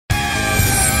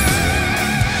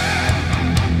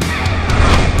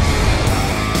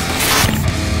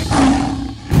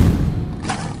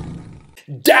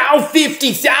Dow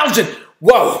 50,000.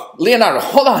 Whoa, Leonardo,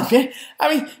 hold on, man.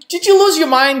 I mean, did you lose your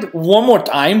mind one more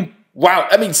time? Wow,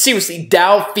 I mean, seriously,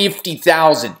 Dow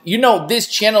 50,000. You know, this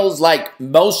channel is like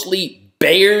mostly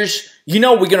bears. You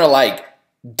know, we're gonna like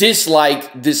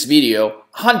dislike this video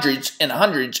hundreds and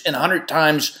hundreds and 100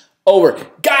 times over.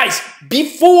 Guys,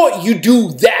 before you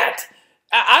do that,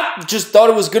 I just thought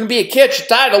it was going to be a catchy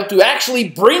title to actually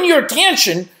bring your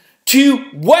attention to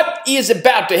what is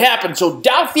about to happen. So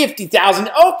Dow 50,000,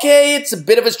 okay, it's a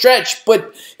bit of a stretch,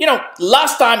 but you know,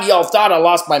 last time y'all thought I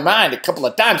lost my mind a couple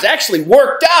of times. It actually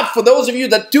worked out for those of you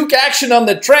that took action on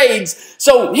the trades.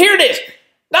 So here it is,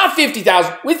 Dow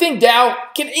 50,000. We think Dow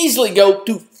can easily go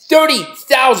to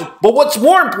 30,000. But what's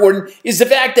more important is the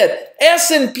fact that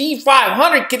S&P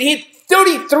 500 can hit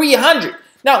 3,300.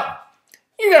 Now,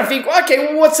 you're going to think, okay,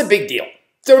 well, what's the big deal?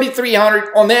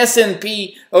 3,300 on the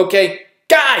S&P, okay?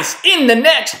 Guys, in the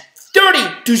next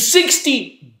 30 to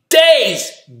 60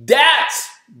 days, that's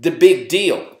the big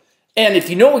deal. And if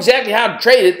you know exactly how to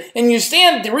trade it, and you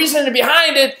understand the reason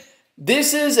behind it,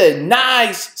 this is a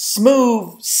nice,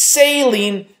 smooth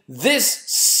sailing this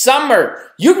summer.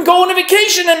 You can go on a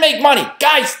vacation and make money.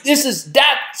 Guys, this is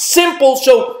that simple,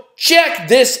 so check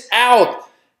this out.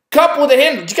 Cup with a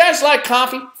handle. Do you guys like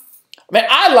coffee? Man,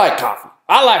 I like coffee.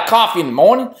 I like coffee in the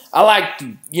morning. I like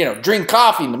to, you know, drink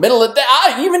coffee in the middle of the day.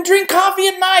 I even drink coffee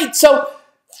at night. So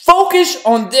focus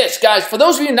on this, guys. For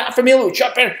those of you not familiar with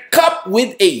chart pattern, cup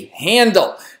with a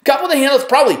handle. Cup with a handle is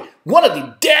probably one of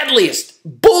the deadliest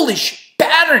bullish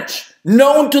patterns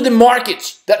known to the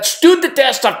markets that stood the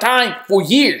test of time for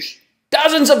years,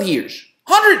 dozens of years,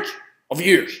 hundreds of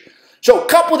years. So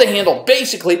cup with a handle,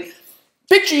 basically,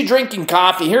 picture you drinking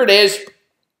coffee. Here it is.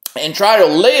 And try to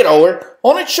lay it over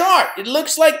on a chart. It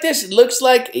looks like this. It looks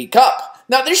like a cup.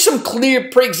 Now, there's some clear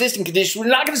pre-existing conditions. We're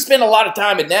not going to spend a lot of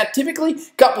time in that. Typically,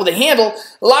 cup with a handle,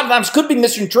 a lot of times could be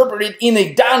misinterpreted in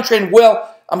a downtrend.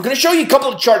 Well, I'm going to show you a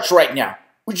couple of charts right now,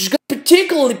 which is going to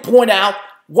particularly point out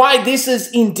why this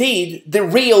is indeed the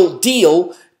real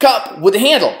deal cup with a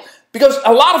handle. Because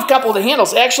a lot of cup with a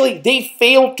handles, actually, they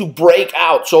fail to break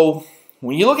out. So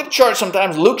when you look at the chart,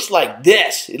 sometimes it looks like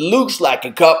this. It looks like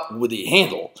a cup with a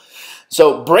handle.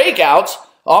 So breakouts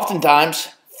oftentimes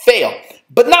fail,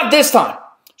 but not this time.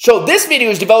 So this video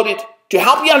is devoted to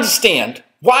help you understand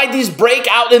why this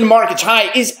breakout in the market's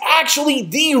high is actually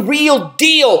the real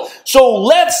deal. So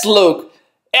let's look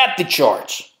at the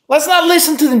charts. Let's not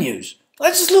listen to the news.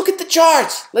 Let's just look at the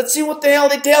charts. Let's see what the hell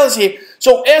they tell us here.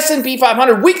 So S&P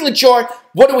 500 weekly chart,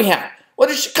 what do we have? Well,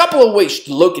 there's a couple of ways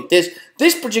to look at this.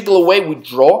 This particular way we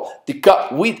draw the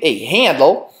cup with a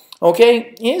handle.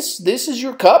 Okay, yes, this is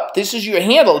your cup. This is your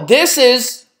handle. This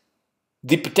is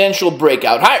the potential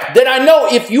breakout higher. Then I know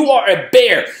if you are a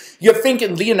bear, you're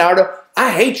thinking, Leonardo,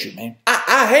 I hate you, man.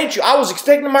 I hate you. I was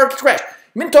expecting the market to crash.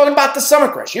 You've been talking about the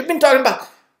summer crash. You've been talking about,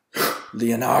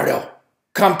 Leonardo,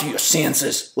 come to your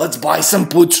senses. Let's buy some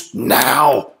puts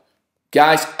now.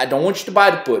 Guys, I don't want you to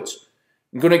buy the puts.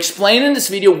 I'm going to explain in this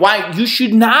video why you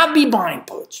should not be buying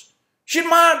puts. You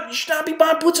should not be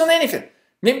buying puts on anything.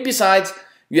 Maybe besides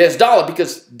US dollar,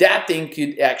 because that thing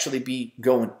could actually be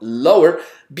going lower.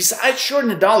 Besides shorting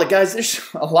the dollar, guys, there's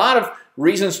a lot of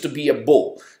reasons to be a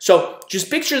bull. So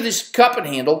just picture this cup and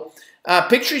handle.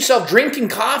 Picture yourself drinking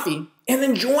coffee and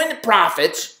enjoying the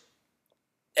profits.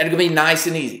 And it's going to be nice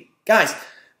and easy. Guys,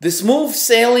 the smooth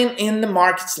sailing in the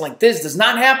markets like this does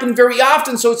not happen very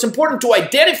often, so it's important to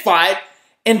identify it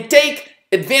and take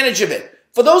advantage of it.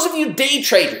 For those of you day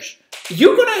traders,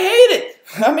 you're going to hate it.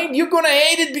 I mean, you're going to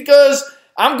hate it because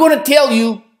I'm going to tell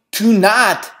you to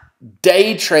not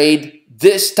day trade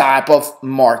this type of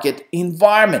market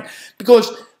environment.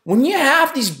 Because when you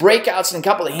have these breakouts and a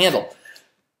couple of handle,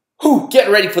 get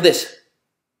ready for this.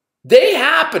 They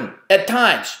happen at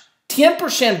times. 10%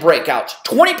 breakouts,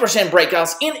 20%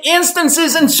 breakouts, in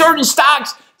instances in certain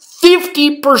stocks,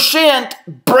 50%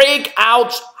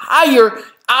 breakouts higher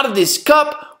out of this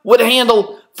cup with a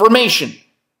handle formation.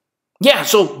 Yeah,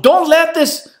 so don't let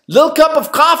this little cup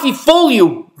of coffee fool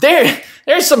you.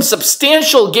 There's some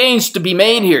substantial gains to be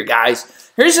made here,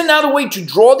 guys. Here's another way to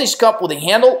draw this cup with a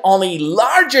handle on a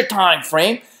larger time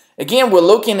frame. Again, we're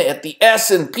looking at the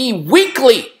S&P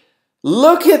weekly.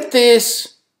 Look at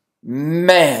this.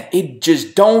 Man, it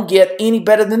just don't get any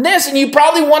better than this. And you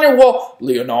probably wonder, well,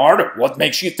 Leonardo, what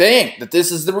makes you think that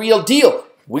this is the real deal?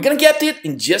 We're going to get to it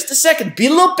in just a second. Be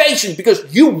a little patient, because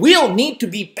you will need to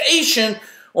be patient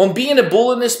on being a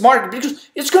bull in this market, because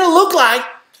it's going to look like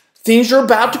things are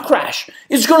about to crash.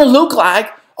 It's going to look like,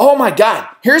 oh my God,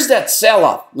 here's that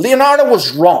sell-off. Leonardo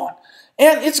was wrong.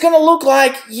 And it's going to look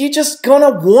like you're just going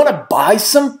to want to buy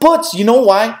some puts. You know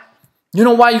why? You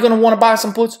know why you're going to want to buy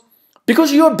some puts?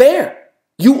 Because you're a bear.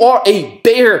 You are a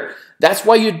bear. That's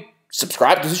why you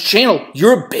subscribe to this channel.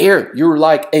 You're a bear. You're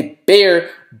like a bear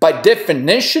by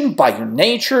definition, by your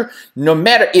nature. No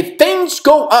matter if things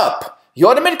go up, you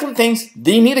automatically think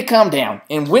they need to come down.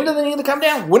 And when do they need to come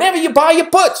down? Whenever you buy your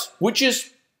puts, which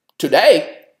is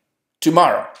today,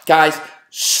 tomorrow. Guys,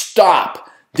 stop.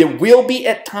 There will be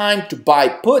a time to buy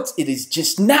puts. It is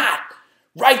just not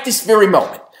right this very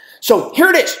moment. So here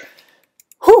it is.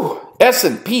 Whew,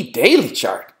 S&P daily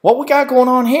chart. What we got going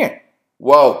on here?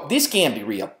 Whoa, this can't be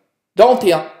real. Don't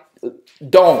even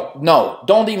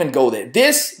go there.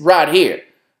 This right here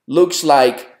looks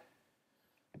like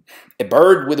a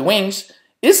bird with wings.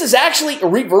 This is actually a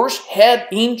reverse head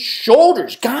and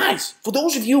shoulders. Guys, for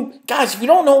those of you, guys, if you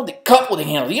don't know the cup with the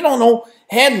handle, you don't know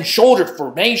head and shoulder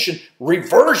formation,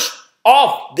 reverse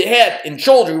of the head and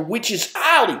shoulder, which is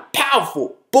highly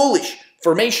powerful, bullish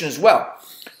formation as well.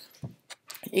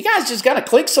 You guys just got to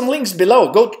click some links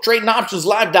below. Go to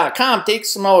tradingoptionslive.com, take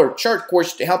some of our chart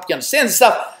course to help you understand this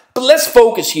stuff. But let's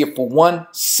focus here for 1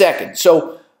 second.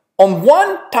 So on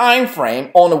one time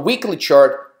frame, on a weekly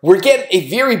chart, we're getting a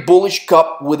very bullish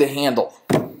cup with a handle.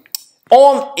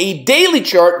 On a daily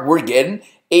chart, we're getting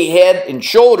a head and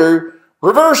shoulder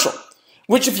reversal.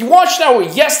 Which, if you watched our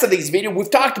yesterday's video,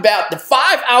 we've talked about the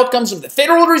 5 outcomes of the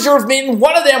Federal Reserve meeting.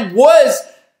 One of them was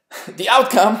the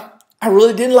outcome I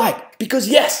really didn't like. Because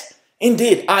yes,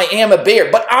 indeed, I am a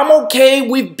bear. But I'm okay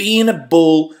with being a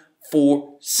bull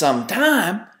for some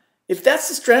time if that's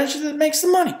the strategy that makes the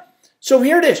money. So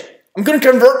here it is. I'm going to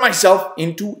convert myself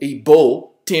into a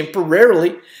bull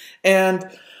temporarily. And I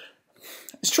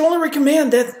strongly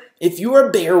recommend that if you are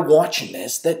a bear watching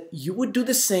this, that you would do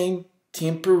the same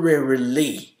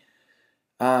temporarily.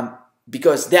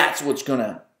 Because that's what's going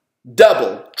to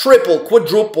double, triple,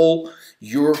 quadruple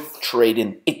your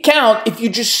trading account if you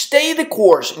just stay the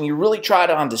course and you really try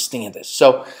to understand this.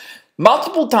 So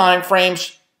multiple time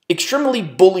frames, extremely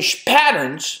bullish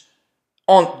patterns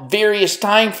on various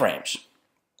time frames.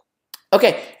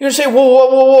 Okay, you're going to say,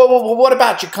 well, what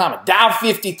about your comment? Dow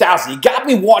 50,000. You got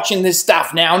me watching this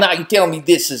stuff now. Now you're telling me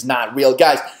this is not real.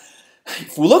 Guys,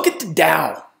 if we look at the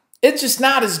Dow, it's just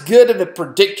not as good of a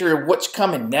predictor of what's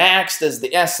coming next as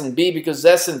the S&P, because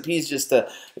S&P is just it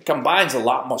combines a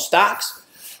lot more stocks,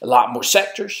 a lot more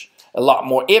sectors, a lot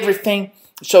more everything.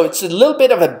 So it's a little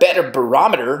bit of a better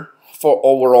barometer for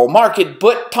overall market.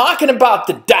 But talking about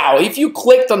the Dow, if you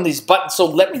clicked on these buttons, so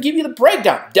let me give you the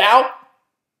breakdown. Dow,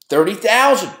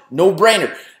 30,000, no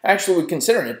brainer. Actually, we're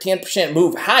considering a 10%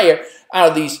 move higher out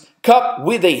of these cup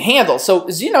with a handle. So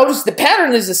as you notice, the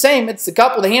pattern is the same. It's the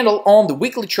cup with a handle on the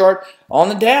weekly chart on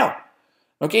the Dow.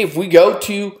 Okay, if we go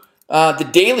to the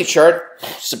daily chart,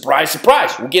 surprise,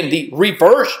 surprise, we're getting the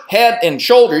reverse head and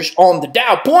shoulders on the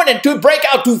Dow, pointing to break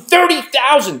out to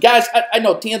 30,000. Guys, I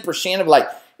know 10% of like,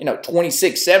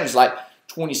 26.7 is like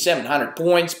 2,700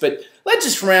 points, but let's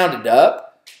just round it up.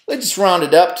 Let's just round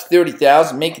it up to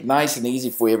 30,000, make it nice and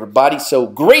easy for everybody. So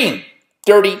green,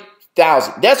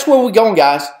 30,000. That's where we're going,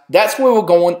 guys. That's where we're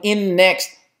going in the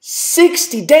next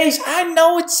 60 days. I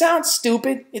know it sounds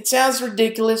stupid. It sounds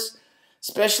ridiculous,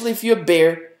 especially if you're a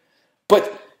bear.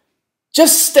 But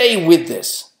just stay with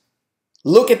this.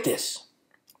 Look at this.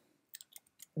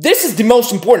 This is the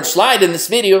most important slide in this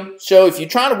video. So if you're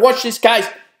trying to watch this, guys,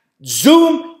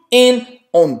 zoom in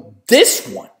on this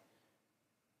one.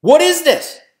 What is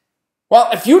this? Well,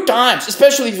 a few times,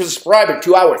 especially if you're a subscriber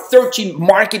to our 13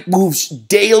 Market Moves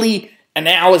daily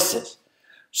analysis.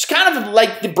 It's kind of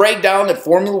like the breakdown, the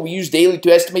formula we use daily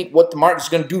to estimate what the market's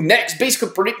going to do next,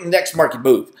 basically predicting the next market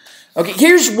move. Okay,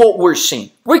 here's what we're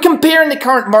seeing. We're comparing the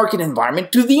current market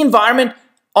environment to the environment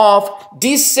of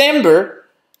December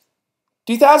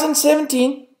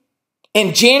 2017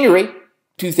 and January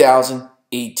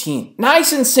 2018.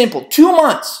 Nice and simple, 2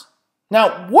 months.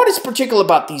 Now, what is particular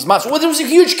about these months? Well, there was a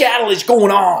huge catalyst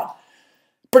going on,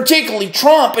 particularly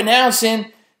Trump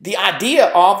announcing the idea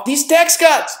of these tax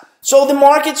cuts. So the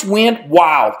markets went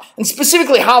wild. And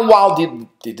specifically, how wild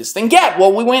did this thing get?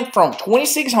 Well, we went from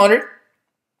 2,600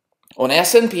 on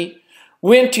S&P,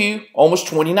 went to almost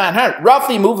 2,900.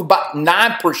 Roughly move about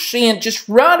 9%, just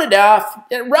rounded off,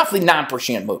 roughly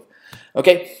 9% move.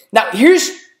 Okay, now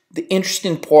here's the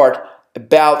interesting part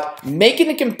about making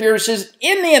the comparisons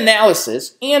in the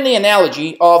analysis and the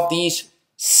analogy of these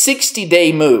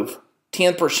 60-day move,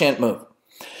 10% move.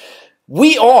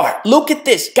 We are, look at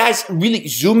this. Guys, really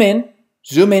zoom in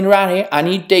right here. I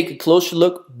need to take a closer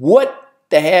look. What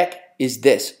the heck is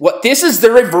this? What? This is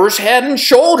the reverse head and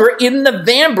shoulder in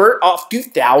November of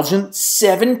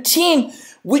 2017,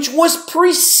 which was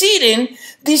preceding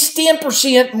this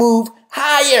 10% move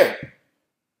higher.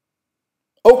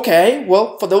 Okay,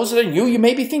 well, for those that are new, you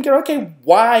may be thinking, okay,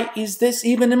 why is this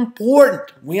even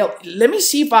important? Well, let me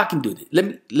see if I can do this.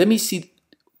 Let me see.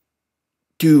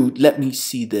 Dude, let me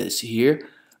see this here.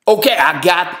 Okay, I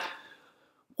got,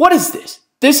 what is this?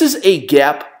 This is a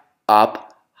gap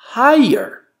up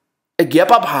higher. A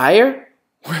gap up higher?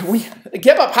 A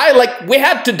gap up higher like we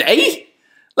had today?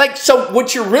 Like, so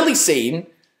what you're really saying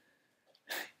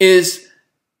is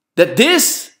that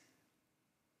this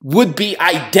would be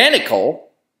identical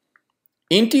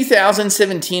in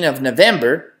 2017 of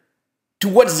November to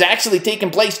what is actually taking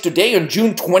place today on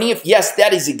June 20th. Yes,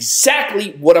 that is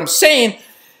exactly what I'm saying.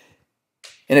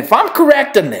 And if I'm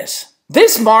correct on this,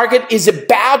 this market is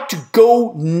about to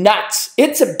go nuts.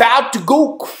 It's about to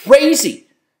go crazy.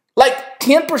 Like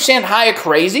 10% higher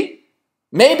crazy.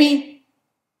 Maybe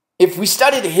if we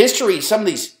study the history of some of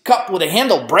these cup with a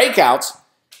handle breakouts,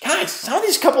 guys, some of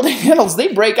these couple of handles,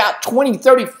 they break out 20,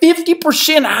 30,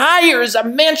 50% higher, as I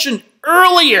mentioned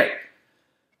earlier.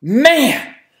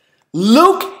 Man,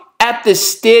 look at the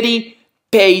steady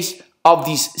pace of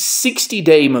these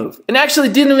 60-day move. And actually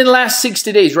it didn't even last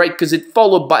 60 days, right? Because it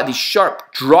followed by the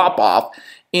sharp drop-off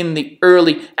in the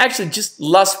early, actually just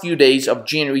last few days of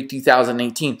January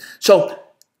 2018. So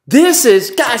this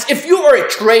is, guys, if you are a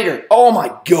trader, oh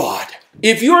my God.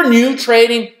 If you're new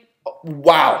trading,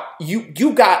 wow, you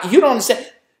don't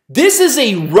understand. This is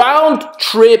a round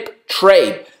trip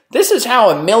trade. This is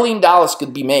how $1 million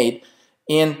could be made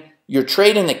in your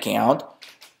trading account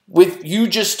with you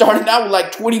just starting out with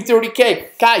like 20,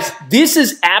 30K. Guys, this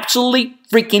is absolutely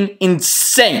freaking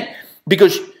insane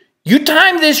because you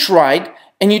time this right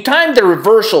and you time the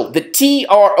reversal, the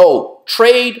TRO,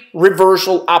 trade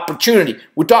reversal opportunity.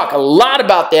 We talk a lot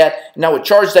about that now with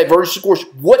charge divergence. Of course,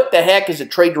 what the heck is a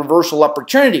trade reversal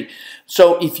opportunity?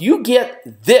 So if you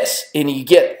get this and you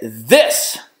get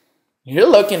this, you're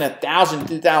looking at 1,000,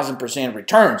 2,000%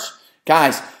 returns.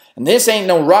 Guys, and this ain't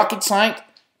no rocket science.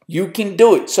 You can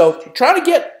do it. So try to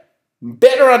get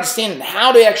better understanding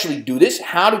how to actually do this,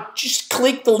 how to just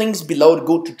click the links below to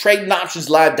go to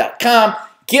tradingoptionslive.com.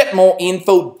 Get more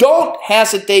info. Don't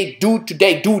hesitate. Do it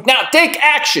today. Do it now. Take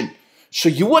action so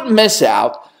you wouldn't miss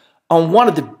out on one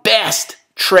of the best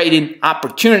trading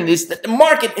opportunities that the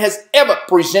market has ever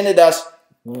presented us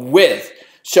with.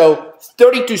 So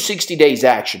 30 to 60 days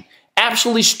action.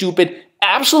 Absolutely stupid.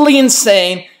 Absolutely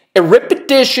insane. A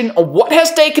repetition of what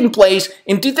has taken place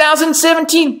in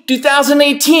 2017,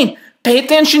 2018. Pay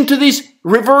attention to these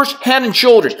reverse head and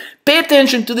shoulders. Pay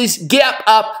attention to this gap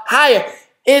up higher.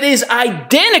 It is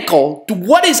identical to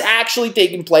what is actually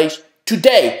taking place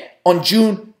today on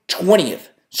June 20th.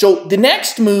 So the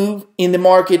next move in the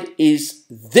market is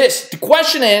this. The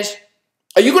question is,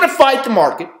 are you going to fight the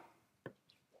market?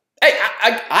 Hey,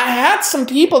 I had some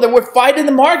people that were fighting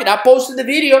the market. I posted the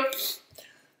video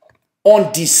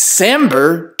on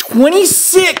December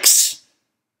 26,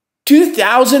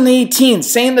 2018,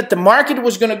 saying that the market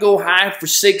was going to go high for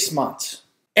 6 months.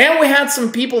 And we had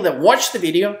some people that watched the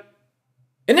video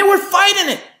and they were fighting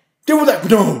it. They were like,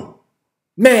 no,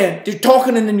 man, they're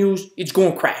talking in the news. It's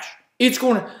going to crash. It's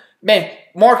going to, man,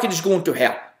 market is going to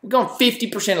hell. We're going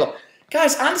 50% low.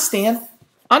 Guys, I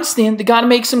understand. They got to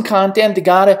make some content. They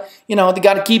got to, they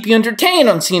got to keep you entertained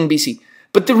on CNBC.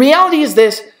 But the reality is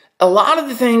this. A lot of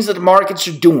the things that the markets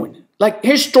are doing, like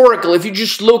historical, if you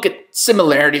just look at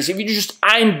similarities, if you just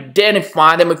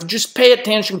identify them, if you just pay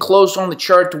attention close on the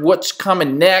chart to what's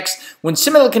coming next, when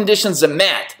similar conditions are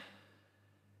met,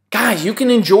 guys, you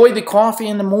can enjoy the coffee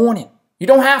in the morning. You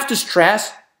don't have to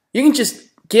stress. You can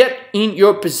just get in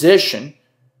your position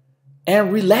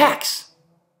and relax.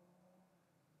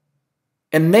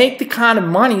 And make the kind of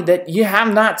money that you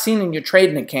have not seen in your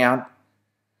trading account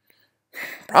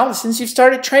probably since you've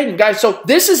started trading, guys. So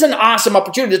this is an awesome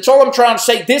opportunity. That's all I'm trying to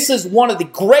say. This is one of the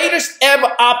greatest ever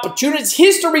opportunities.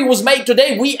 History was made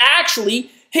today. We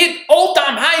actually hit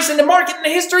all-time highs in the market in the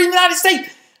history of the United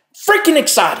States. Freaking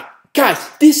exciting. Guys,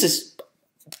 this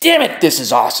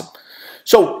is awesome.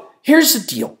 So here's the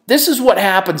deal. This is what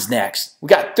happens next. We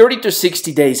got 30 to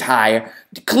 60 days higher.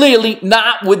 Clearly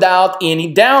not without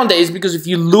any down days, because if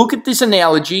you look at this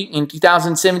analogy in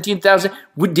 2017,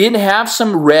 we did have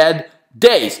some red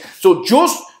days. So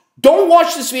just don't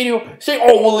watch this video. Say,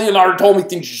 oh, well, Leonardo told me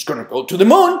things are just going to go to the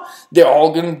moon. They're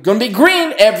all going to be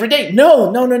green every day. No.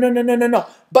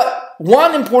 But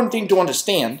one important thing to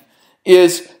understand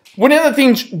is whenever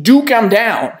things do come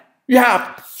down, you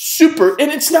have super, and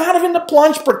it's not even the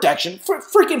plunge protection.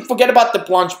 Freaking forget about the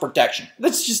plunge protection.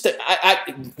 That's just,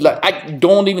 I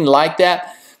don't even like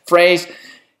that phrase.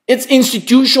 It's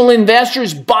institutional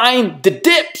investors buying the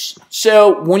dips.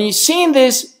 So when you're seeing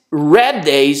this red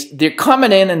days, they're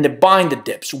coming in and they're buying the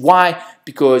dips. Why?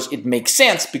 Because it makes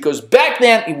sense. Because back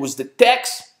then, it was the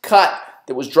tax cut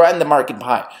that was driving the market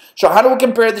high. So how do we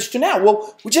compare this to now?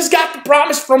 Well, we just got the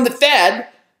promise from the Fed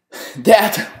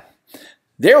that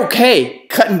they're okay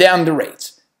cutting down the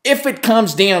rates. If it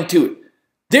comes down to it,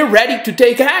 they're ready to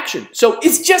take action. So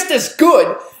it's just as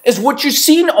good as what you're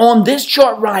seeing on this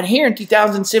chart right here in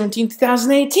 2017,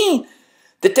 2018.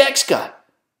 The tax cut,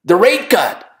 the rate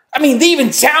cut. I mean, they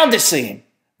even sound the same.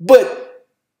 But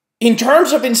in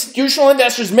terms of institutional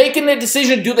investors making the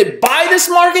decision, do they buy this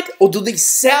market or do they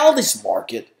sell this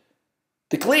market?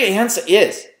 The clear answer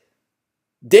is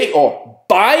they are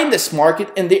buying this market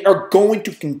and they are going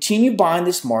to continue buying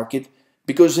this market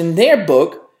because in their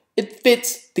book, it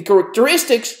fits the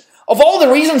characteristics of all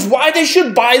the reasons why they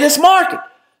should buy this market.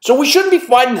 So we shouldn't be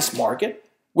fighting this market.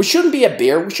 We shouldn't be a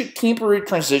bear. We should temporarily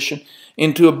transition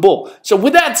into a bull. So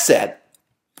with that said,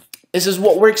 this is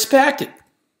what we're expecting.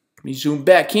 Let me zoom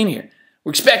back in here.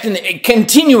 We're expecting a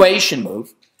continuation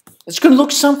move. It's going to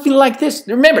look something like this.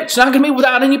 Remember, it's not going to be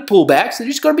without any pullbacks.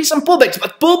 There's going to be some pullbacks,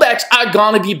 but pullbacks are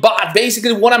going to be bought.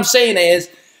 Basically, what I'm saying is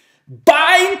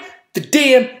buying the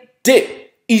damn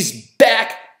dip is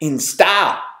back in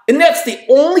style. And that's the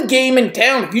only game in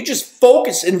town. If you just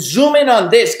focus and zoom in on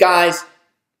this, guys,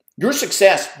 your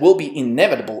success will be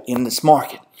inevitable in this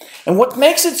market. And what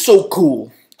makes it so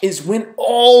cool is when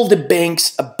all the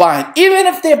banks are buying, even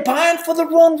if they're buying for the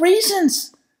wrong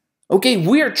reasons. Okay,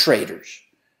 we're traders.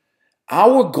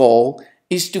 Our goal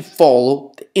is to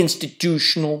follow the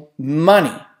institutional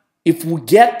money. If we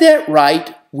get that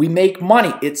right, we make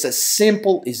money. It's as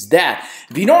simple as that.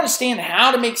 If you don't understand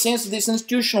how to make sense of this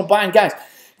institutional buying, guys,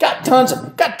 got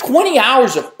 20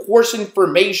 hours of course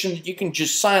information that you can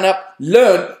just sign up,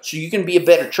 learn, so you can be a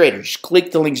better trader. Just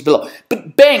click the links below.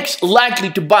 But banks likely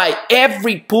to buy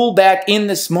every pullback in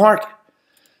this market.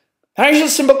 Here's a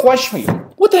simple question for you.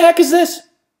 What the heck is this?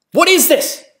 What is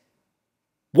this?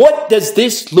 What does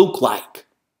this look like?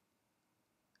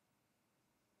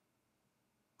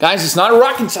 Guys, it's not a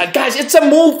rocket side. Guys, it's a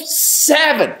move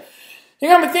 7.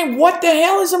 You're going to think, what the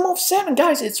hell is a move 7?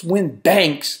 Guys, it's when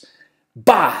banks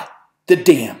buy the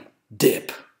damn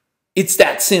dip. It's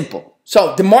that simple.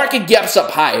 So the market gaps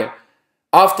up higher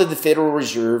after the Federal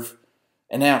Reserve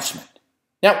announcement.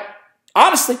 Now,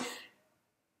 honestly,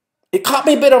 it caught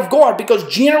me a bit off guard because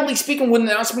generally speaking, when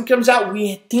the announcement comes out,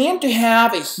 we tend to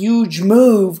have a huge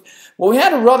move. Well, we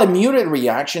had a rather muted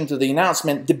reaction to the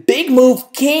announcement. The big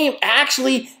move came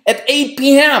actually at 8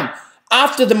 p.m.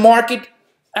 after the market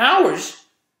hours,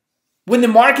 when the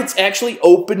markets actually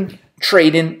opened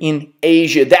trading in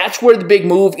Asia. That's where the big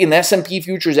move in S&P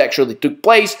futures actually took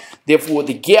place. Therefore,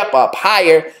 the gap up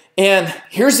higher. And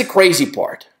here's the crazy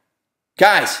part.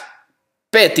 Guys,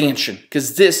 pay attention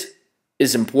because this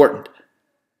is important.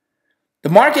 The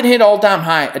market hit all-time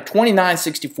high at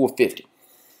 29.6450.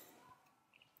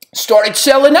 Started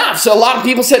selling off. So a lot of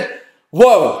people said,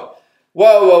 whoa,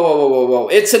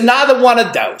 it's another one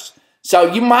of those.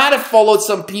 So you might have followed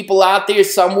some people out there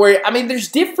somewhere. I mean, there's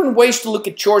different ways to look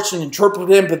at charts and interpret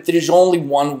them, but there's only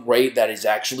one way that is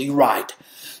actually right.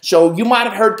 So you might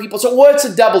have heard people say, well, it's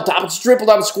a double top, it's a triple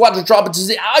top, it's a quadruple top,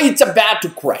 it's about to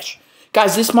crash.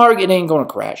 Guys, this market ain't going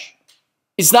to crash.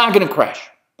 It's not going to crash.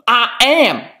 I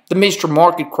am the Mr.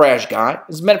 Market Crash guy.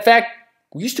 As a matter of fact,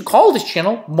 we used to call this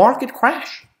channel Market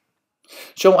Crash.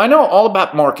 So I know all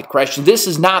about market crash, and this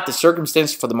is not the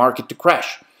circumstance for the market to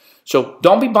crash. So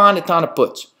don't be buying a ton of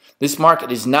puts. This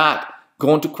market is not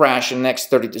going to crash in the next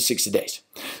 30 to 60 days.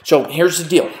 So here's the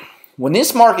deal. When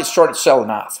this market started selling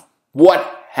off,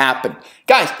 what happened?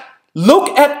 Guys,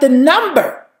 look at the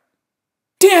number.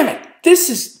 Damn it.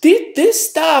 This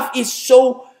stuff is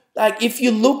so, like, if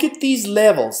you look at these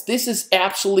levels, this is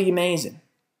absolutely amazing.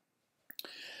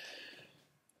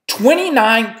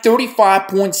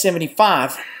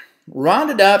 2935.75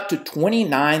 rounded up to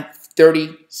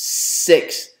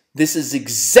 2936. This is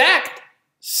exact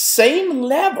same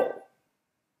level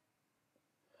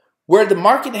where the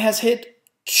market has hit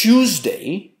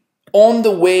Tuesday on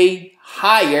the way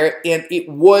higher, and it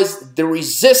was the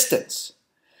resistance.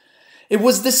 It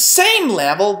was the same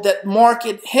level that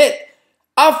market hit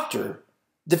after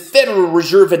the Federal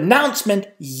Reserve announcement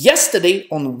yesterday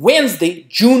on Wednesday,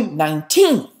 June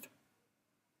 19th.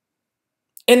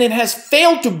 And it has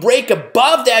failed to break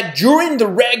above that during the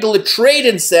regular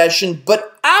trading session,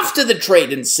 but after the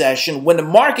trading session, when the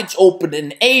markets opened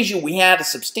in Asia, we had a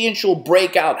substantial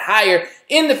breakout higher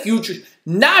in the futures,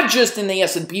 not just in the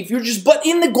S&P futures, but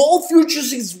in the gold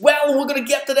futures as well. And we're going to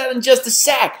get to that in just a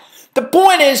sec. The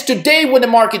point is, today when the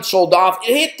market sold off,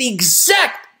 it hit the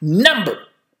exact number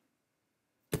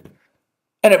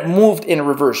and it moved in a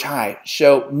reverse high.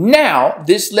 So now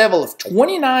this level of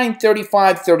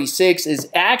 29.35.36 is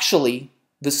actually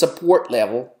the support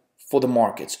level for the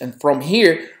markets. And from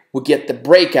here, we get the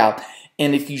breakout.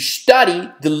 And if you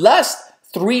study the last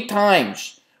 3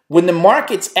 times when the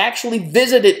markets actually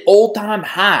visited all-time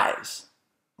highs,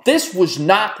 this was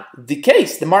not the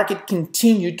case. The market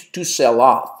continued to sell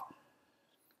off.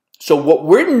 So what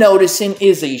we're noticing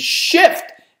is a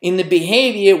shift in the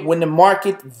behavior when the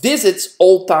market visits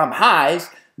all-time highs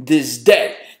this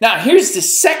day. Now, here's the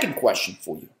second question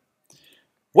for you.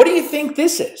 What do you think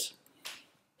this is?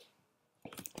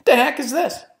 What the heck is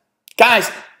this?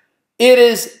 Guys, it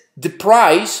is the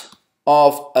price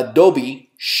of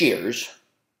Adobe shares,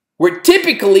 where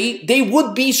typically they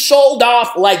would be sold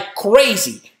off like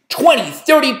crazy. 20,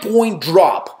 30 point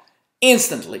drop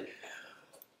instantly.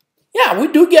 Yeah, we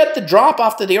do get the drop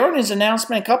after the earnings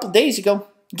announcement a couple of days ago.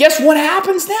 Guess what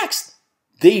happens next?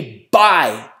 They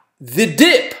buy the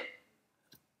dip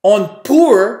on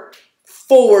poor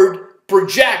forward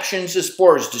projections as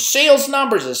far as the sales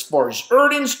numbers, as far as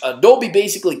earnings. Adobe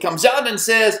basically comes out and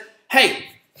says, hey,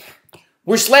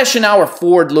 we're slashing our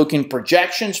forward-looking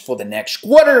projections for the next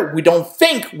quarter. We don't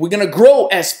think we're going to grow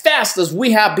as fast as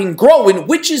we have been growing,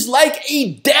 which is like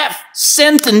a death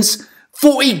sentence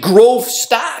for a growth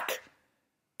stock.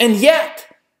 And yet,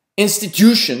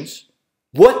 institutions,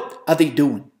 what are they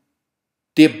doing?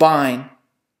 They're buying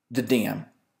the damn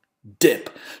dip.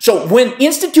 So when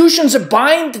institutions are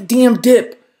buying the damn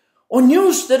dip on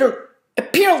news that are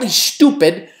apparently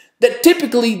stupid, that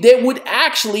typically they would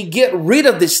actually get rid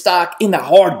of the stock in a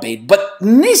heartbeat. But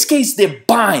in this case, they're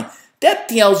buying. That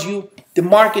tells you the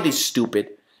market is stupid.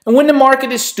 And when the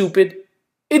market is stupid,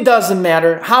 it doesn't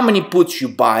matter how many puts you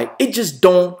buy. It just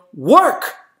don't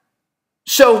work.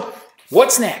 So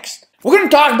what's next? We're going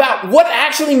to talk about what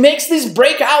actually makes this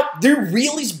breakout the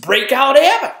realest breakout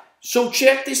ever. So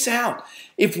check this out.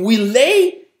 If we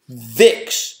lay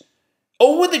VIX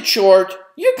over the chart,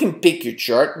 you can pick your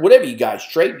chart, whatever you guys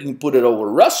trade. You can put it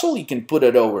over Russell, you can put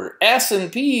it over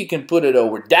S&P, you can put it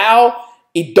over Dow.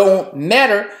 It don't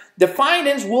matter. The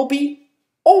findings will be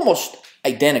almost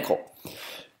identical.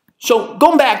 So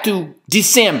going back to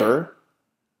December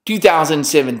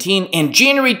 2017 and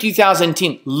January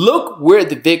 2010, look where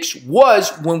the VIX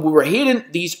was when we were hitting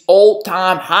these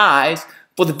all-time highs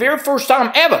for the very first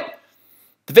time ever.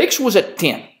 The VIX was at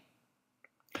 10.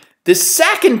 The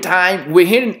second time we're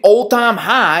hitting all-time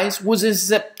highs was in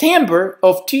September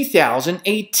of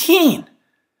 2018.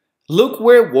 Look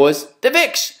where it was, the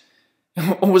VIX.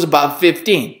 It was about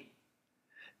 15.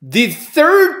 The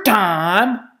third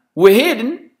time we're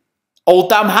hitting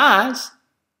all-time highs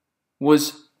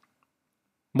was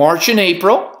March and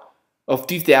April of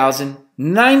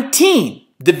 2019.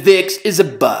 The VIX is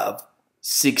above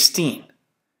 16.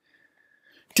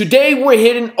 Today we're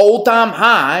hitting all-time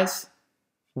highs.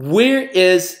 Where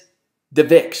is the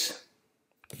VIX?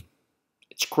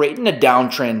 It's creating a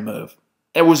downtrend move.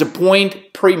 There was a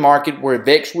point pre-market where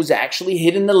VIX was actually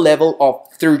hitting the level of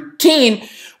 13,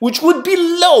 which would be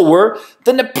lower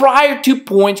than the prior 2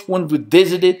 points when we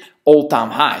visited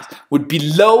all-time highs. Would be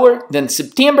lower than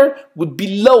September, would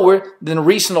be lower than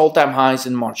recent all-time highs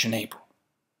in March and April.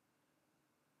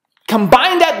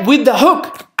 Combine that with the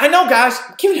hook. I know, guys,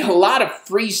 I'm giving you a lot of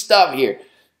free stuff here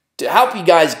to help you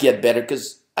guys get better,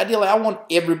 because ideally, I want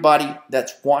everybody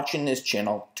that's watching this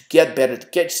channel to get better, to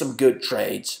catch some good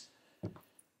trades.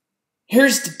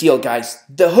 Here's the deal, guys.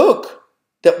 The hook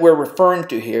that we're referring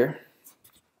to here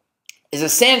is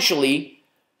essentially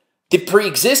the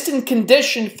pre-existing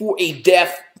condition for a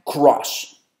death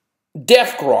cross.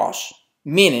 Death cross,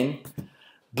 meaning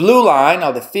blue line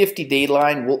or the 50-day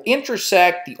line will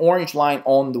intersect the orange line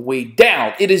on the way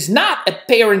down. It is not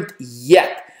apparent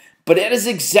yet, but that is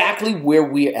exactly where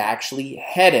we're actually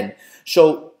heading.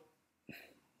 So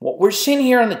what we're seeing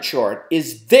here on the chart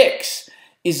is VIX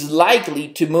is likely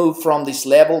to move from this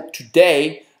level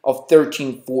today of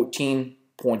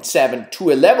 1314.7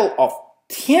 to a level of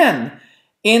 10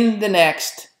 in the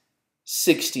next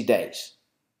 60 days.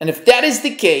 And if that is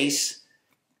the case,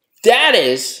 that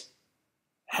is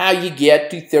how you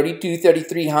get to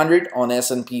 3,300 on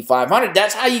S&P 500.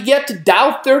 That's how you get to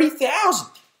Dow 30,000.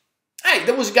 Hey,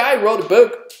 there was a guy who wrote a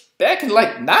book back in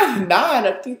like 99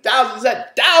 or 2000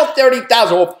 that Dow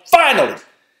 30,000. Well, finally,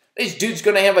 this dude's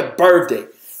going to have a birthday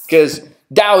because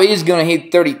Dow is going to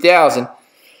hit 30,000.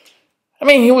 I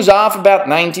mean, he was off about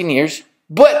 19 years,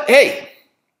 but hey,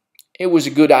 it was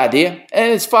a good idea,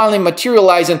 and it's finally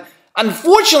materializing.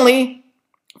 Unfortunately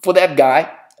for that guy, I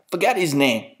forgot his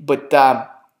name, but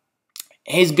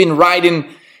he's been riding,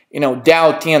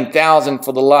 Dow 10,000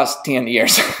 for the last 10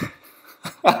 years.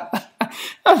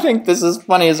 I think this is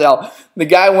funny as hell. The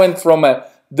guy went from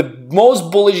the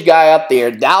most bullish guy out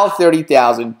there, Dow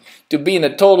 30,000, to being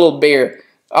a total bear.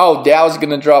 Oh, Dow's going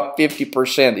to drop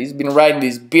 50%. He's been writing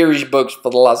these bearish books for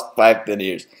the last 5-10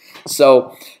 years.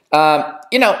 So,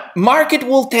 market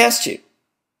will test you.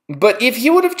 But if he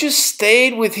would have just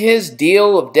stayed with his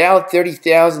deal of Dow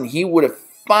 30,000, he would have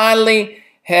finally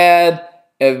had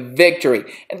a victory.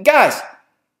 And guys,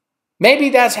 maybe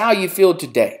that's how you feel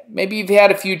today. Maybe you've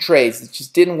had a few trades that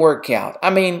just didn't work out. I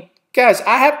mean, guys,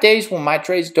 I have days when my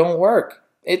trades don't work.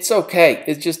 It's okay.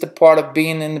 It's just a part of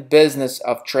being in the business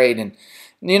of trading.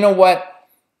 You know what?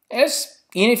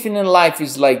 Anything in life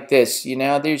is like this. You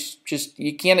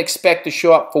can't expect to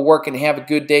show up for work and have a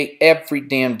good day every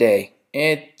damn day.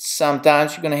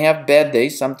 Sometimes you're going to have bad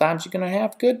days. Sometimes you're going to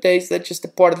have good days. That's just a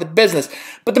part of the business.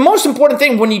 But the most important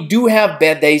thing when you do have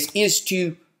bad days is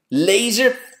to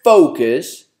laser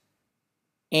focus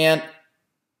and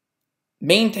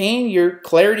maintain your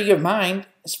clarity of mind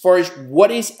as far as what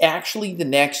is actually the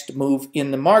next move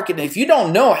in the market. And if you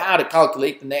don't know how to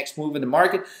calculate the next move in the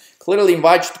market, clearly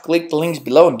invite you to click the links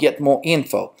below and get more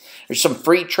info. There's some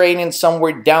free training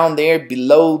somewhere down there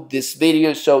below this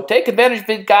video. So take advantage of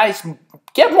it, guys.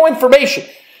 Get more information.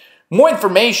 More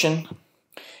information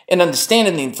and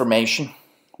understanding the information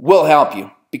will help you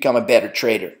become a better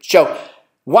trader. So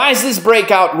why is this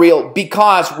breakout real?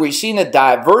 Because we're seeing a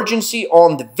divergency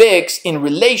on the VIX in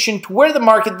relation to where the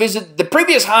market visited the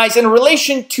previous highs in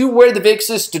relation to where the VIX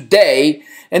is today.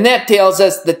 And that tells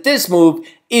us that this move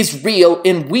is real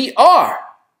and we are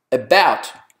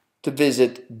about to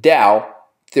visit Dow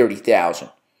 30,000.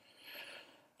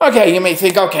 Okay, you may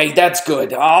think, okay, that's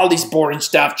good. All these boring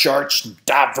stuff, charts, and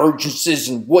divergences,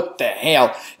 and what the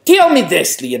hell. Tell me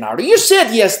this, Leonardo. You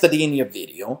said yesterday in your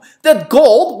video that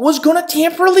gold was going to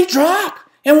temporarily drop.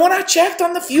 And when I checked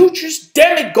on the futures,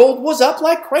 damn it, gold was up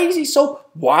like crazy. So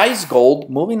why is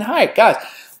gold moving higher? Guys,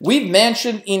 we've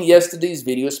mentioned in yesterday's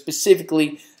video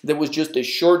specifically that was just a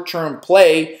short-term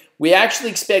play. We actually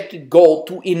expected gold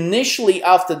to initially,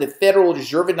 after the Federal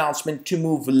Reserve announcement, to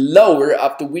move lower,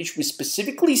 after which we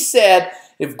specifically said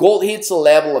if gold hits a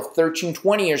level of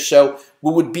 1320 or so,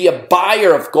 we would be a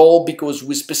buyer of gold because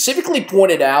we specifically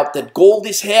pointed out that gold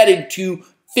is heading to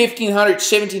 $1,500,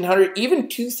 $1,700, even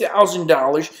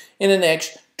 $2,000 in the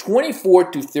next 24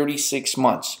 to 36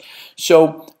 months.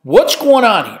 So what's going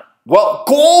on here? Well,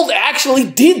 gold actually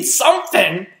did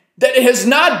something that it has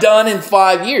not done in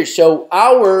 5 years. So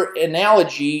our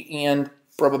analogy and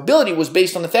probability was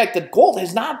based on the fact that gold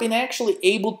has not been actually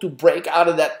able to break out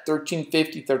of that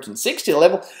 1350, 1360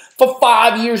 level for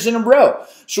 5 years in a row.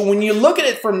 So when you look at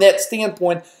it from that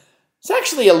standpoint, it's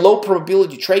actually a low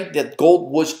probability trade that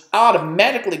gold was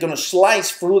automatically going to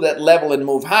slice through that level and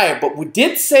move higher. But we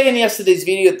did say in yesterday's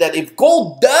video that if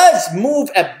gold does move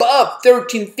above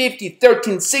 1350,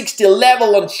 1360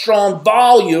 level on strong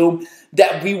volume,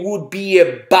 that we would be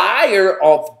a buyer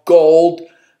of gold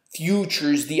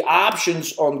futures, the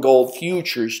options on gold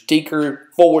futures, ticker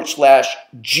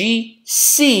 /GC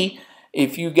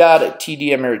if you got a TD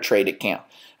Ameritrade account.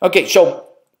 Okay, so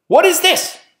what is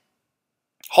this?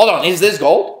 Hold on, is this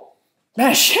gold?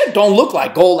 Man, shit don't look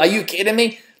like gold. Are you kidding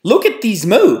me? Look at these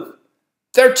move.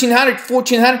 1,300,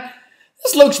 1,400.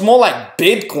 This looks more like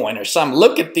Bitcoin or something.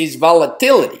 Look at these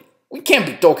volatility. We can't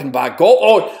be talking about gold.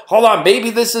 Oh, hold on. Maybe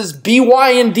this is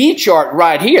BYND chart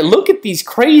right here. Look at these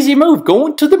crazy moves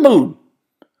going to the moon.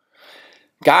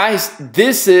 Guys,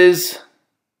 this is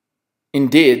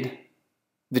indeed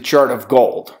the chart of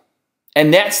gold.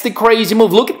 And that's the crazy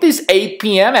move. Look at this 8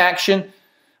 p.m. action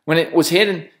when it was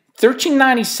hitting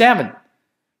 1397.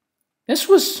 This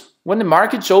was when the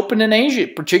markets opened in Asia,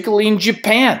 particularly in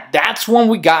Japan. That's when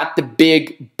we got the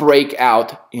big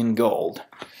breakout in gold.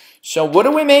 So what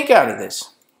do we make out of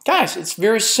this? Guys, it's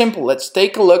very simple. Let's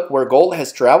take a look where gold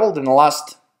has traveled in the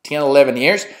last 10, 11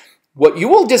 years. What you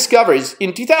will discover is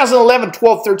in 2011,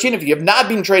 12, 13, if you have not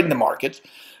been trading the markets,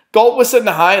 gold was setting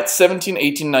a high at 17,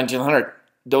 18, 1900.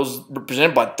 Those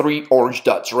represented by 3 orange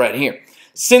dots right here.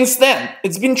 Since then,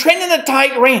 it's been trading in a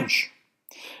tight range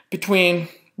between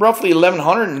roughly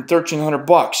 1,100 and 1,300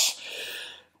 bucks.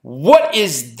 What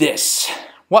is this?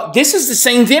 Well, this is the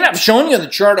same thing I've shown you on the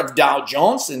chart of Dow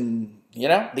Jones and,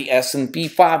 the S&P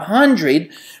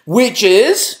 500, which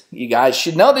is, you guys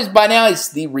should know this by now, it's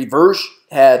the reverse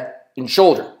head and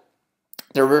shoulder.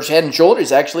 The reverse head and shoulder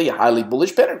is actually a highly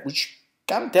bullish pattern, which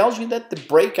kind of tells you that the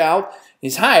breakout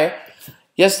is higher.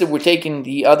 Yes, that we're taking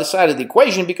the other side of the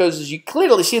equation because, as you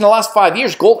clearly see in the last 5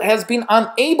 years, gold has been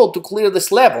unable to clear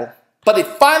this level, but it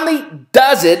finally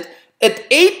does it at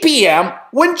 8 p.m.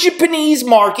 when Japanese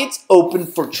markets open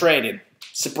for trading.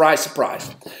 Surprise,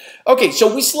 surprise. Okay,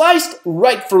 so we sliced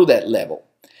right through that level.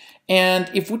 And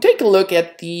if we take a look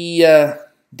at the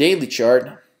daily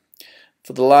chart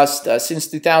for the last, since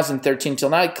 2013 till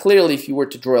now, clearly if you were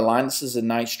to draw a line, this is a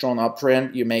nice strong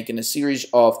uptrend. You're making a series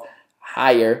of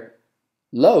higher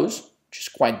lows, which is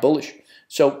quite bullish.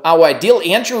 So our ideal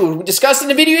entry, we discussed in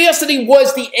the video yesterday,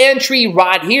 was the entry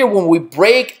right here when we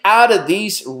break out of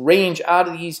these range, out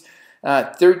of these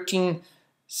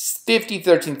 1350,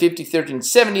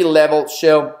 1370 level.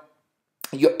 So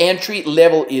your entry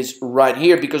level is right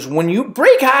here, because when you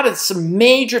break out of some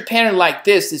major pattern like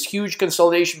this huge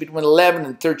consolidation between 11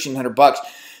 and 1300 bucks,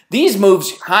 these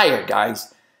moves higher,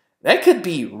 guys, that could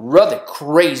be rather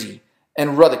crazy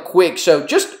and rather quick. So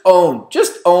just own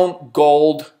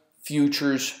gold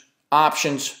futures,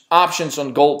 options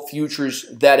on gold futures,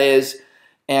 that is,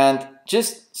 and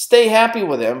just stay happy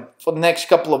with them for the next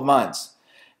couple of months.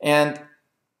 And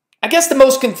I guess the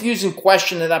most confusing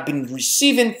question that I've been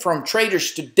receiving from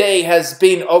traders today has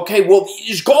been, okay, well,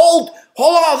 is gold,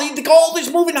 hold on, the gold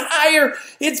is moving higher.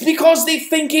 It's because they're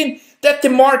thinking that the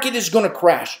market is going to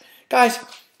crash. Guys,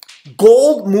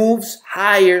 gold moves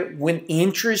higher when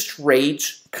interest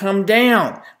rates come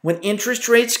down. When interest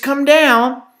rates come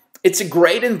down, it's a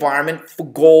great environment for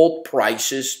gold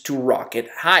prices to rocket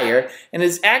higher, and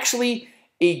it's actually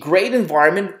a great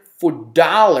environment for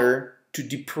dollar to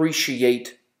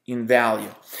depreciate in value.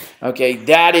 Okay,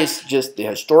 that is just the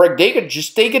historic data.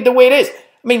 Just take it the way it is.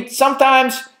 I mean,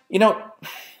 sometimes, you know,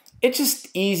 it's just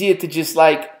easier to just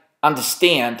like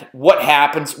understand what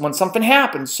happens when something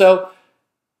happens. So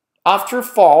after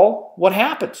fall, what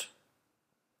happens?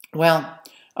 Well,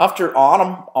 after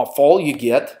autumn or fall, you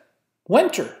get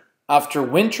winter. After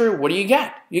winter, what do you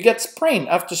get? You get spring.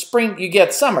 After spring, you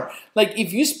get summer. Like,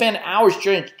 if you spend hours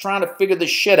trying to figure this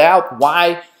shit out,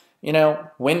 why, you know,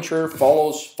 winter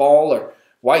follows fall or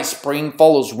why spring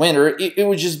follows winter, it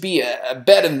would just be a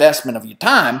bad investment of your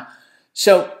time.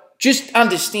 So just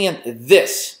understand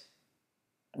this.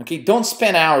 Okay, don't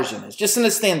spend hours on this. Just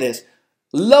understand this.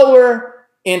 Lower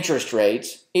interest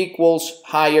rates equals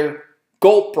higher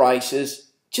gold prices.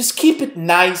 Just keep it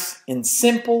nice and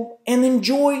simple and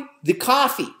enjoy the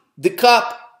coffee, the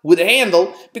cup with a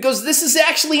handle, because this is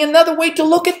actually another way to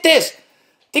look at this.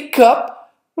 The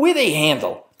cup with a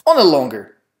handle on a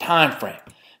longer time frame.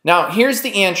 Now, here's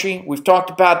the entry. We've talked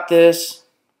about this,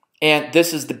 and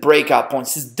this is the breakout point.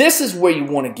 This is where you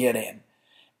want to get in.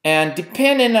 And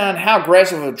depending on how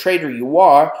aggressive of a trader you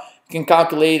are, you can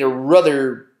calculate a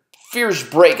rather fierce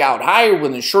breakout higher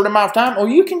within a short amount of time, or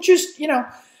you can just, you know,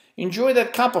 enjoy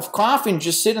that cup of coffee and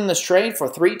just sit in this trade for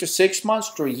 3 to 6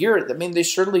 months to a year. I mean, they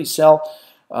certainly sell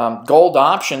gold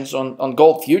options on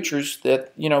gold futures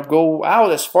that, you know, go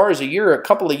out as far as a year, a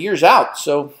couple of years out.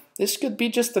 So this could be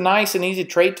just a nice and easy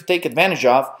trade to take advantage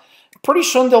of. Pretty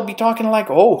soon they'll be talking like,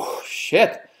 oh,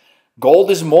 shit, gold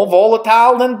is more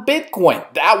volatile than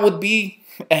Bitcoin. That would be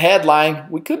a headline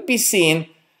we could be seeing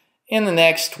in the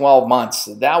next 12 months.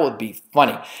 That would be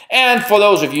funny. And for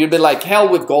those of you who'd be like, hell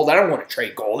with gold, I don't want to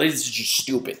trade gold. This is just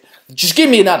stupid. Just give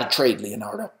me another trade,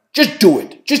 Leonardo. Just do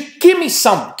it. Just give me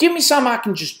some. Give me some I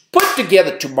can just put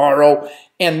together tomorrow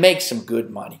and make some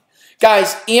good money.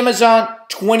 Guys, Amazon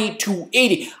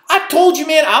 2280. I told you,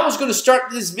 man, I was going to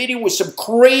start this video with some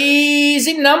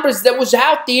crazy numbers that was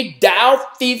out there. Dow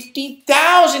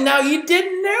 50,000. Now, you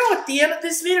didn't know at the end of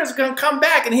this video I was going to come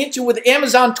back and hit you with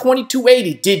Amazon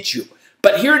 2280, did you?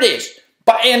 But here it is.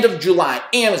 By end of July,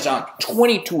 Amazon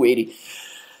 2280.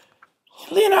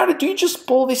 Leonardo, do you just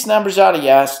pull these numbers out of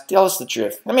your ass? Tell us the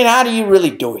truth. I mean, how do you really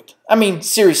do it? I mean,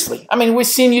 seriously. I mean, we've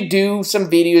seen you do some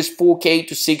videos, 4K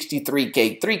to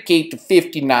 63K, 3K to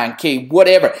 59K,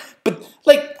 whatever. But,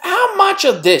 like, how much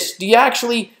of this do you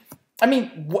actually, I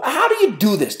mean, how do you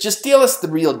do this? Just tell us the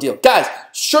real deal. Guys,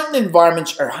 certain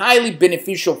environments are highly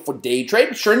beneficial for day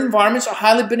trade. Certain environments are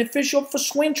highly beneficial for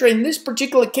swing trade. In this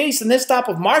particular case, in this type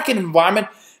of market environment,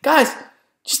 guys,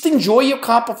 just enjoy your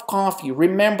cup of coffee.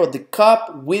 Remember, the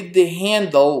cup with the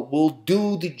handle will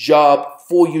do the job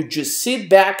for you. Just sit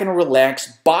back and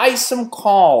relax, buy some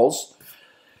calls,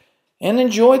 and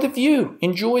enjoy the view.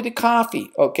 Enjoy the coffee,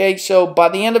 okay? So by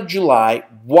the end of July,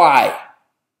 why?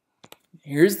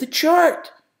 Here's the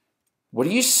chart. What do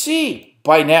you see?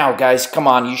 By now, guys, come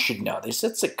on, you should know this.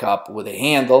 It's a cup with a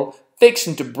handle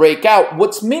fixing to break out.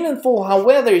 What's meaningful,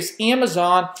 however, is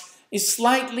Amazon is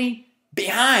slightly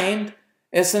behind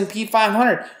S&P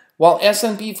 500. While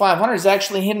S&P 500 is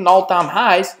actually hitting all-time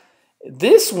highs,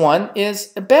 this one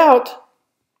is about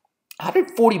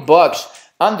 140 bucks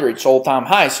under its all-time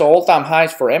high. So all-time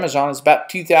highs for Amazon is about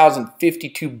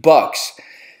 2,052 bucks.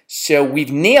 So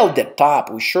we've nailed the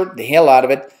top. We shorted the hell out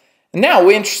of it. And now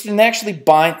we're interested in actually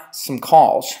buying some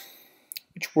calls.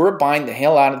 which we're buying the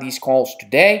hell out of these calls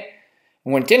today.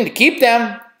 And we're intending to keep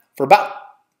them for about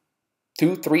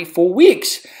 2, 3, 4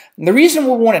 weeks. And the reason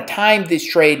we want to time this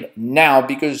trade now,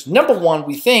 because number one,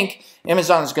 we think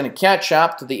Amazon is going to catch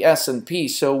up to the S&P,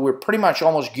 so we're pretty much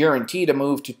almost guaranteed to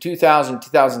move to 2000,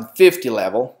 2050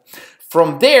 level.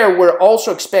 From there, we're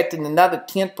also expecting another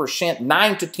 10%,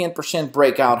 9 to 10%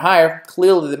 breakout higher.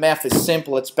 Clearly, the math is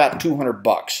simple. It's about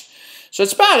 $200. So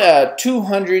it's about a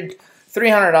 $200,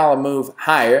 $300 move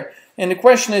higher. And the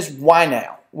question is, why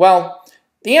now? Well,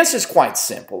 the answer is quite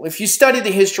simple. If you study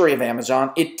the history of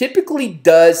Amazon, it typically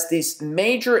does this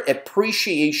major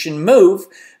appreciation move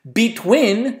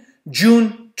between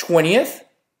June 20th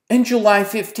and July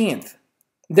 15th.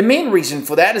 The main reason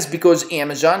for that is because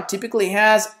Amazon typically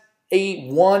has a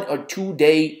 1 or 2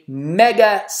 day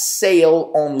mega sale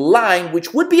online,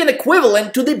 which would be an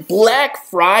equivalent to the Black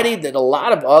Friday that a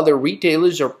lot of other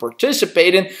retailers are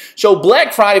participating. So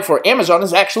Black Friday for Amazon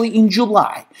is actually in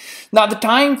July. Now the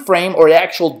time frame or the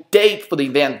actual date for the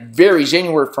event varies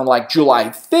anywhere from like July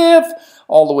 5th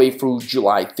all the way through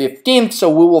July 15th. So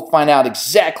we will find out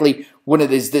exactly when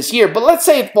it is this year. But let's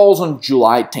say it falls on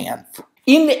July 10th.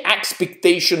 In the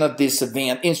expectation of this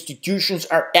event, institutions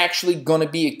are actually going to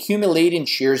be accumulating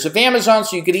shares of Amazon.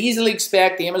 So you could easily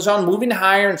expect Amazon moving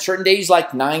higher on certain days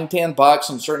like $9, $10,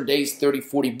 and certain days $30,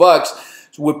 $40.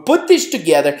 So we'll put this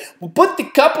together. We'll put the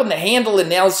cup and the handle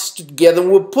analysis together.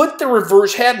 We'll put the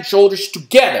reverse head and shoulders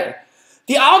together.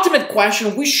 The ultimate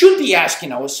question we should be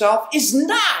asking ourselves is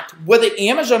not whether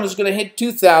Amazon is going to hit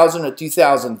 2000 or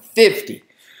 2050.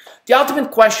 The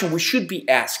ultimate question we should be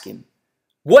asking,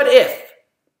 what if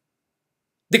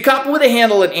the cup with a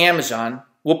handle at Amazon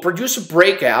will produce a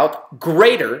breakout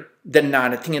greater than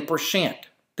 9 or 10%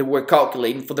 that we're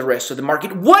calculating for the rest of the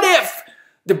market? What if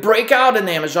the breakout in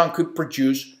Amazon could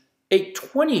produce a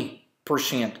 20%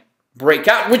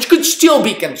 breakout, which could still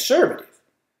be conservative?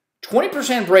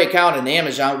 20% breakout in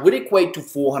Amazon would equate to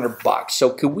 $400.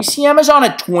 So could we see Amazon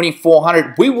at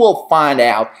 $2,400? We will find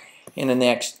out in the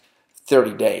next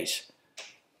 30 days.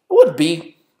 It would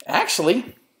be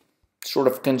actually sort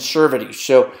of conservative.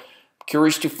 So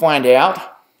curious to find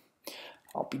out.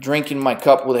 I'll be drinking my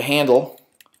cup with a handle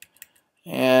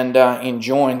and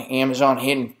enjoying Amazon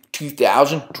hitting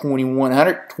 2,000,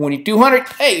 2,100, 2,200.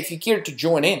 Hey, if you care to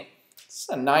join in, it's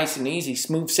a nice and easy,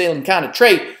 smooth sailing kind of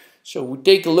trade. So we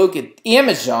take a look at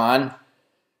Amazon.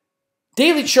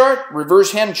 Daily chart,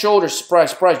 reverse head and shoulders,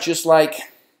 surprise, surprise, just like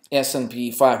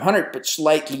S&P 500, but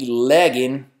slightly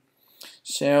lagging.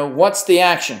 So what's the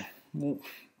action?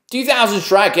 2,000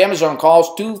 strike, Amazon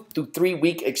calls 2 to 3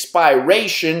 week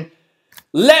expiration.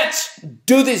 Let's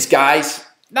do this, guys.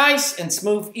 Nice and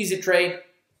smooth, easy trade.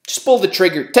 Just pull the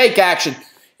trigger, take action.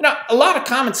 You know, a lot of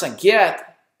comments I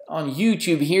get on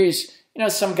YouTube here is, you know,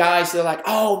 some guys, they're like,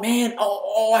 oh man,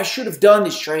 I should have done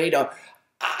this trade. Oh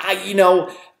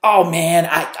man,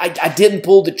 I didn't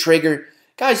pull the trigger.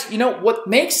 Guys, you know, what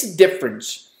makes the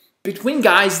difference between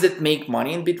guys that make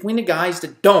money and between the guys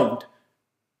that don't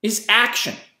is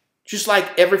action. Just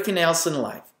like everything else in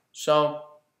life. So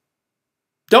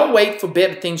don't wait for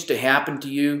better things to happen to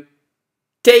you.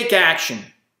 Take action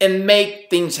and make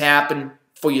things happen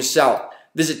for yourself.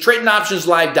 Visit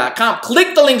tradingoptionslive.com.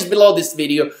 Click the links below this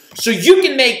video so you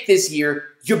can make this year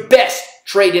your best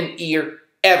trading year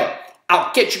ever.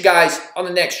 I'll catch you guys on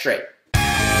the next trade.